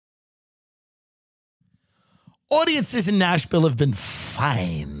audiences in Nashville have been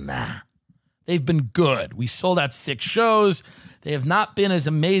fine. They've been good. We sold out 6 shows. They have not been as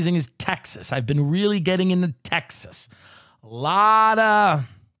amazing as Texas. I've been really getting into Texas. We're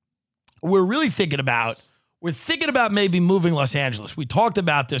really thinking about maybe moving Los Angeles. We talked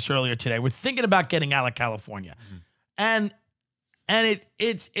about this earlier today. We're thinking about getting out of California. And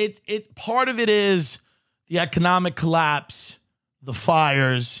it part of it is the economic collapse, the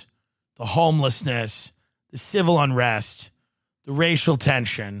fires, the homelessness, the civil unrest, the racial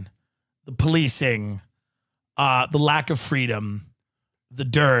tension, the policing, the lack of freedom, the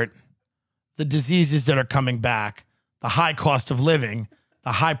dirt, the diseases that are coming back, the high cost of living,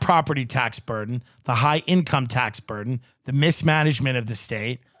 the high property tax burden, the high income tax burden, the mismanagement of the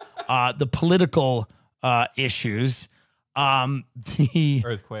state, the political issues, the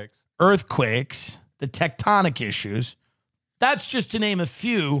earthquakes, the tectonic issues. That's just to name a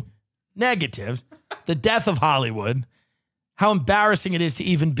few negatives. The death of Hollywood, how embarrassing it is to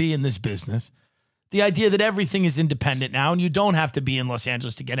even be in this business. The idea that everything is independent now and you don't have to be in Los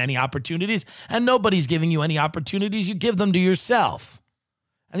Angeles to get any opportunities, and nobody's giving you any opportunities. You give them to yourself.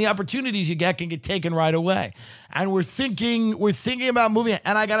 And the opportunities you get can get taken right away. And we're thinking about moving.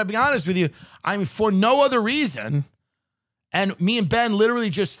 And I got to be honest with you, I mean, for no other reason. And me and Ben literally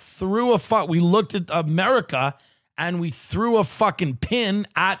just threw we looked at America and we threw a fucking pin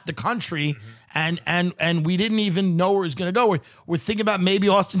at the country, and we didn't even know where it was going to go. We're thinking about maybe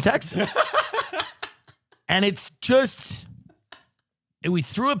Austin, Texas. And it's just, we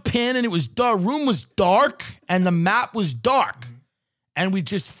threw a pin and it was dark. The room was dark and the map was dark. And we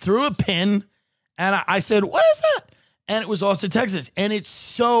just threw a pin and I said, what is that? And it was Austin, Texas. And it's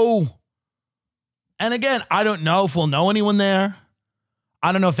so, and again, I don't know if we'll know anyone there.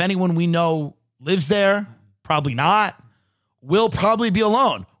 I don't know if anyone we know lives there. Probably not. We'll probably be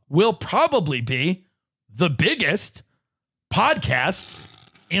alone. We'll probably be the biggest podcast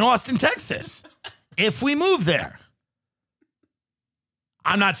in Austin, Texas. If we move there.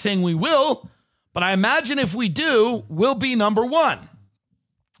 I'm not saying we will, but I imagine if we do, we'll be #1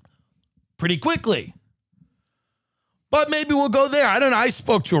 pretty quickly. But maybe we'll go there. I don't know. I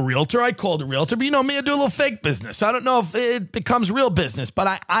spoke to a realtor. I called a realtor. But you know me, I do a little fake business. I don't know if it becomes real business.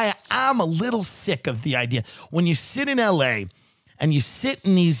 But I am a little sick of the idea. When you sit in LA and you sit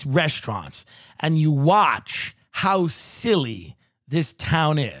in these restaurants and you watch how silly this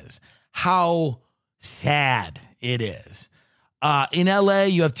town is, how sad it is. In LA,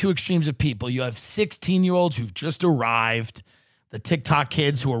 you have 2 extremes of people. You have 16-year-olds who've just arrived, the TikTok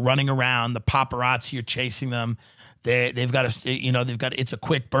kids who are running around, the paparazzi are chasing them. They've got it's a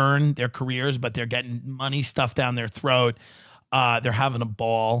quick burn, their careers, but they're getting money stuffed down their throat. They're having a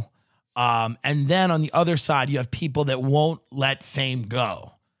ball. And then on the other side, you have people that won't let fame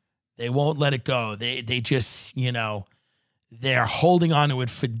go. They won't let it go. They just, they're holding on to it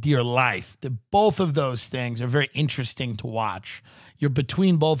for dear life. Both of those things are very interesting to watch. You're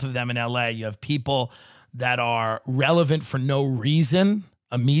between both of them in LA. You have people that are relevant for no reason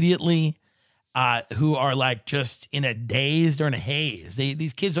immediately, who are like just in a daze or in a haze.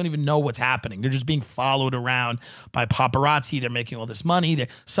 These kids don't even know what's happening. They're just being followed around by paparazzi. They're making all this money.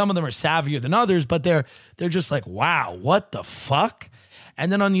 Some of them are savvier than others, but they're just like, wow, what the fuck?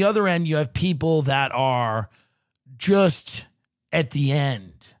 And then on the other end, you have people that are just at the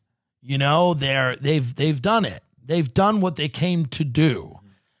end. They've done it. They've done what they came to do.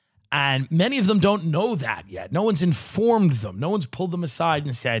 And many of them don't know that yet. No one's informed them. No one's pulled them aside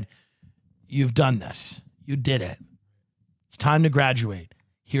and said, you've done this. You did it. It's time to graduate.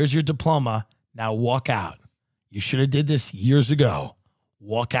 Here's your diploma. Now walk out. You should have did this years ago.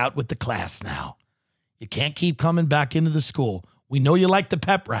 Walk out with the class now. You can't keep coming back into the school. We know you like the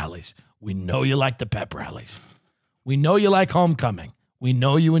pep rallies. We know you like the pep rallies. We know you like homecoming. We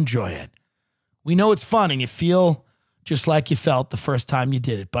know you enjoy it. We know it's fun and you feel just like you felt the first time you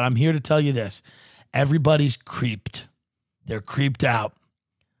did it. But I'm here to tell you this. Everybody's creeped. They're creeped out.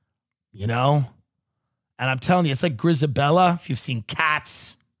 And I'm telling you, it's like Grisabella. If you've seen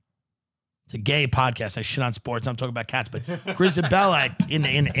Cats, it's a gay podcast. I shit on sports. I'm talking about cats, but Grisabella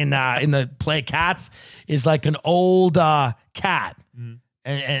in the play Cats is like an old cat,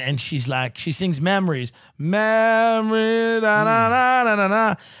 and she's like, she sings memories, memory, da, da, da, da, da,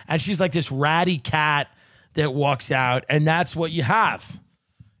 da. And she's like this ratty cat that walks out, and that's what you have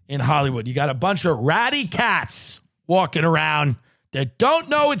in Hollywood. You got a bunch of ratty cats walking around that don't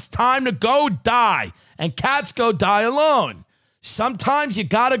know it's time to go die. And cats go die alone. Sometimes you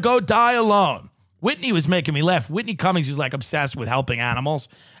got to go die alone. Whitney was making me laugh. Whitney Cummings was like obsessed with helping animals,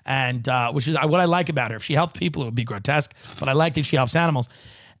 and which is what I like about her. If she helped people, it would be grotesque, but I like that she helps animals.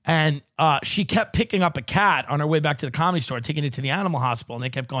 And she kept picking up a cat on her way back to the Comedy Store, taking it to the animal hospital. And they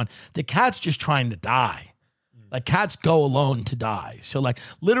kept going, the cat's just trying to die. Like, cats go alone to die. So, like,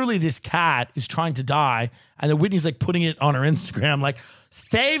 literally this cat is trying to die. And then Whitney's, like, putting it on her Instagram, like,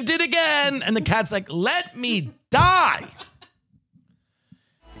 saved it again. And the cat's like, let me die.